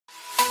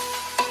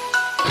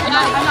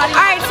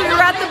Alright, so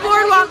we're at the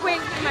boardwalk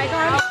waiting for my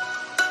car.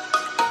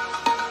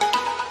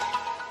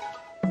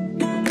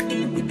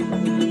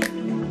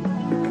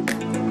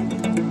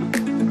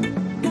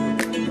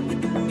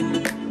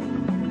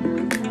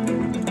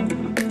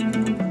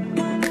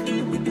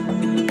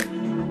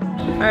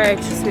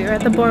 Alright, so we are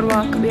at the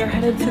boardwalk. We are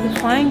headed to the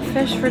Flying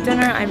Fish for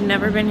dinner. I've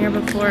never been here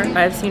before.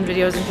 I've seen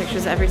videos and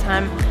pictures every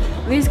time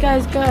these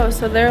guys go.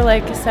 So they're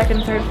like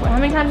second, third, fourth. How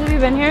many times have you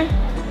been here?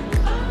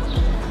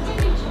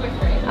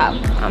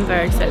 I'm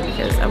very excited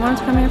because I wanted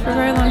to come here for a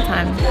very long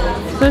time.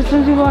 So as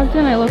soon as we walked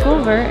in, I look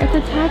over. It's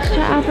attached to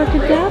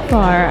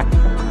Abracadabra.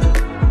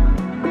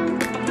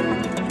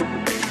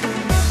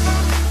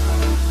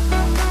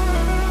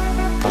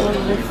 All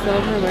of this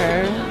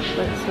silverware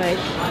looks like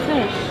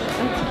fish.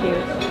 That's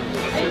cute.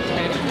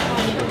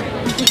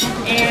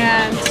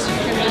 And you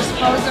can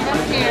dispose of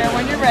them here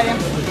when you're ready.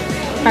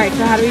 Alright,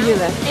 so how do we do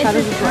this? How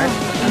does this work?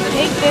 You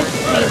take this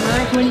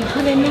paper, when you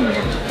put it in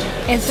here,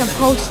 it's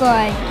supposed to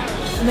like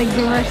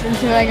reverse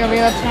into like a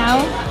real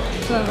towel.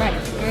 So right,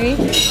 3, 2,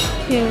 1.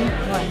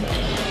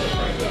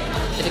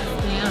 It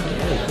expands.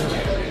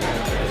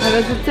 What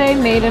does it say?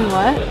 Made in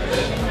what?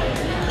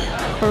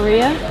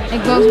 Korea?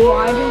 It goes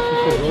wider.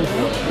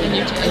 And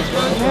you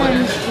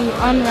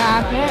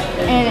unwrap it,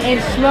 and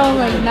it smells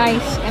like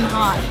nice and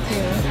hot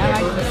too. I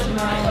like the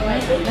smell of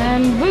it.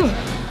 And boom,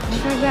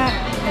 just like that.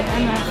 And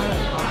unwrap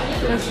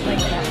it, just like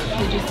that.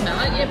 Did you smell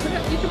it? Yeah,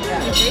 you can put it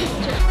on your face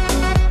too.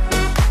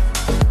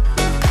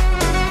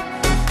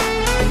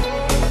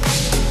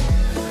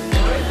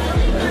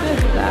 What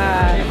is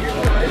that?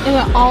 And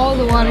then all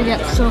the water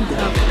gets soaked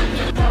up.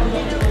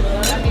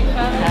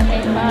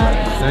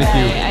 Thank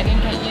you. I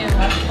didn't get you.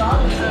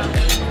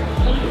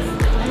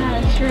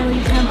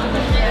 Shirley Temple.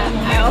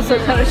 I also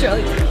got a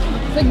Shirley.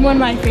 It's like one of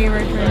my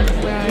favorite drinks.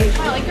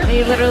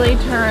 They literally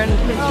turned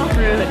his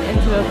fruit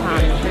into a palm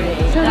tree.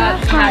 So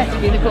that has to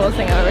be the coolest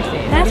thing I've ever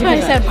seen. That's why I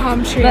said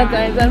palm tree. That's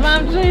why I said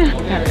palm tree.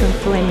 Got some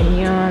filet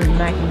mignon,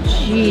 mac and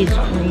cheese,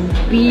 green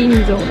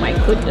beans. Oh my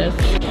goodness.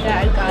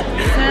 Dad got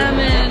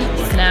salmon,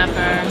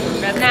 snapper,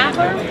 red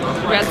snapper,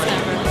 red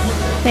snapper.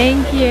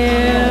 Thank you.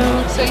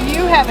 So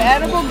you have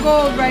edible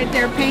gold right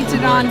there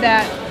painted on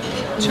that.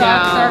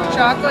 Dark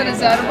chocolate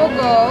is edible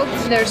gold.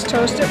 There's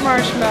toasted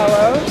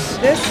marshmallows.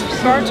 This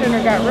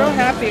bartender got real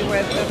happy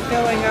with the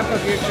filling up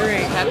of your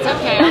drink. That's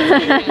okay.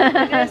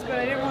 It is, but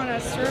I didn't want to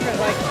serve it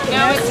like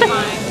No, it's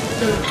fine.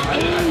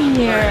 In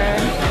here.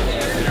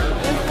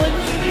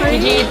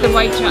 Did you eat the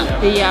white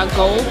chocolate? The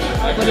gold?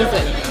 What is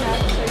it?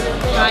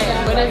 Try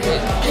it. What is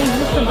it? Is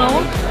this the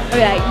gold? Oh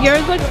yeah,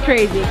 yours looks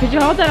crazy. Could you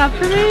hold that up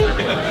for me?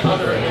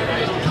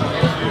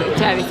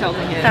 Daddy's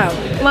holding it. Oh.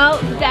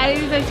 Well,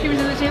 Daddy's ice cream is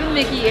in the shape of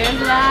Mickey ears.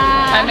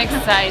 I'm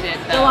excited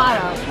though.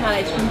 Gelato. Not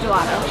ice cream,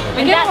 gelato.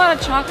 We get a lot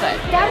of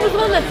chocolate. That was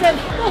one that said,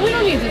 oh, we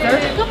don't need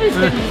dessert. Nobody's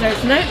getting dessert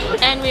tonight.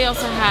 And we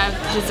also have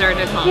dessert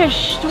at home. Yeah,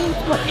 shh, don't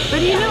push. But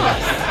he knows.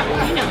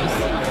 He knows.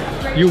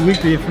 You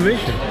leaked the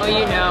information. Well,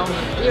 you know.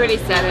 You already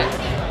said it.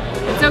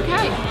 It's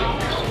okay.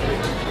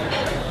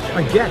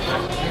 I guess.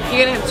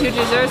 You're gonna have 2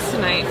 desserts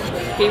tonight.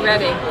 Be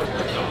ready.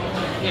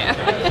 Yeah.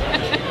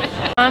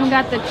 Mom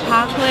got the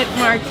chocolate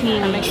martini.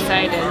 I'm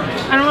excited.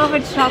 I don't know if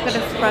it's chocolate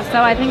espresso.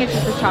 I think it's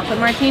just a chocolate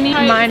martini.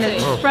 Mine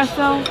is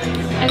espresso.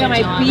 I got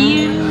my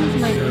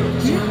beans. My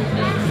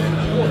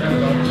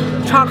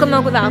chocolate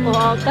milk with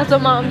alcohol. That's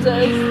what Mom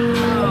says.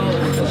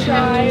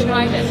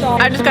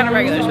 I just got a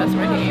regular espresso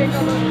martini.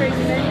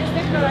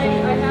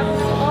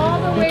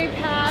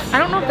 I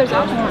don't know if there's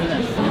alcohol in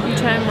this. You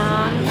try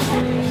Mom.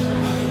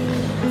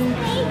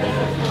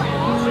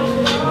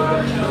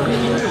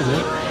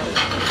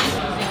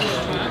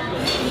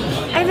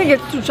 I think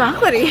it's too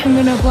chocolatey. I'm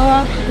gonna blow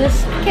up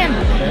this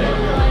candle.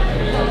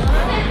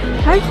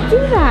 How'd you do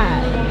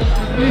that?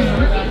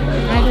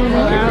 I don't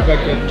know.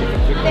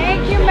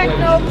 Thank you,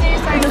 McNulty.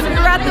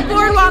 We're at the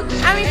boardwalk.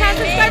 How many times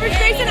subscribers,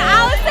 Grace and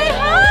Alice? Say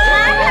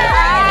hi!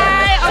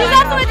 Hi! She's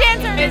also a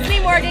dancer. Disney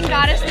Morgan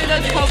got us through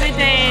those COVID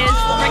days.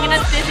 Bringing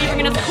us Disney,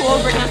 bringing us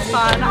cool, bringing us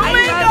fun. Oh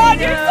my God,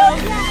 you're so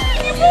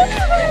cute. You're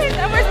so cute.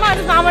 And where's Mom?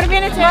 Does Mom want to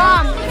be in it too?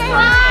 Mom, say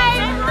hi.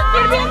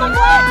 You're being the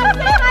vlog.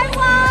 Say hi,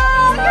 Mom.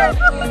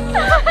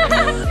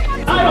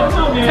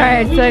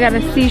 Alright, so I got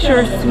a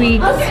Seashore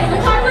Sweets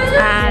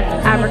at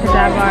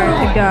Abracadabra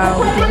to go.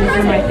 This is one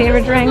of my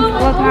favorite drinks.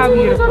 Look how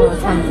beautiful the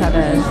sunset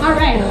is.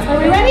 Alright, are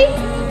we ready?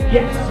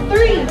 Yes.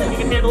 3. You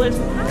can handle it.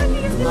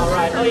 All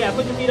right. Oh yeah,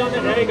 put your feet on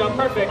there. There you go.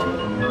 Perfect.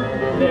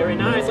 Very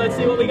nice. Let's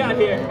see what we got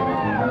here.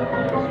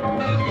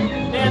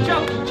 And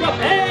jump, jump.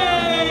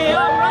 Hey!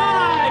 All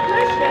right,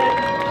 Christian.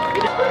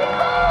 You did pretty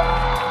cool.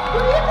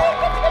 What do you think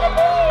it's gonna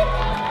be?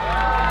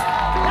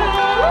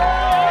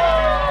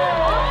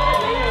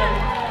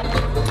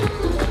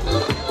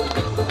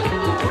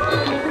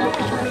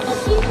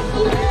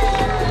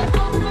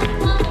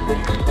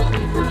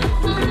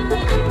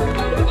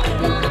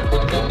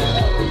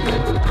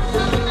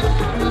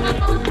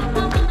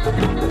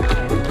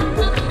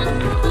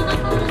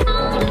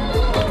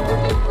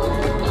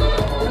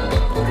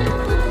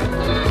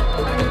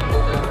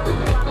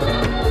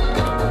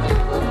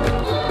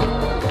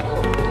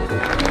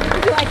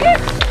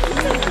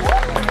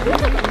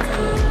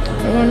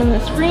 going to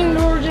the Screen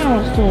Door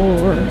General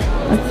Store.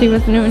 Let's see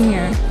what's new in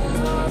here.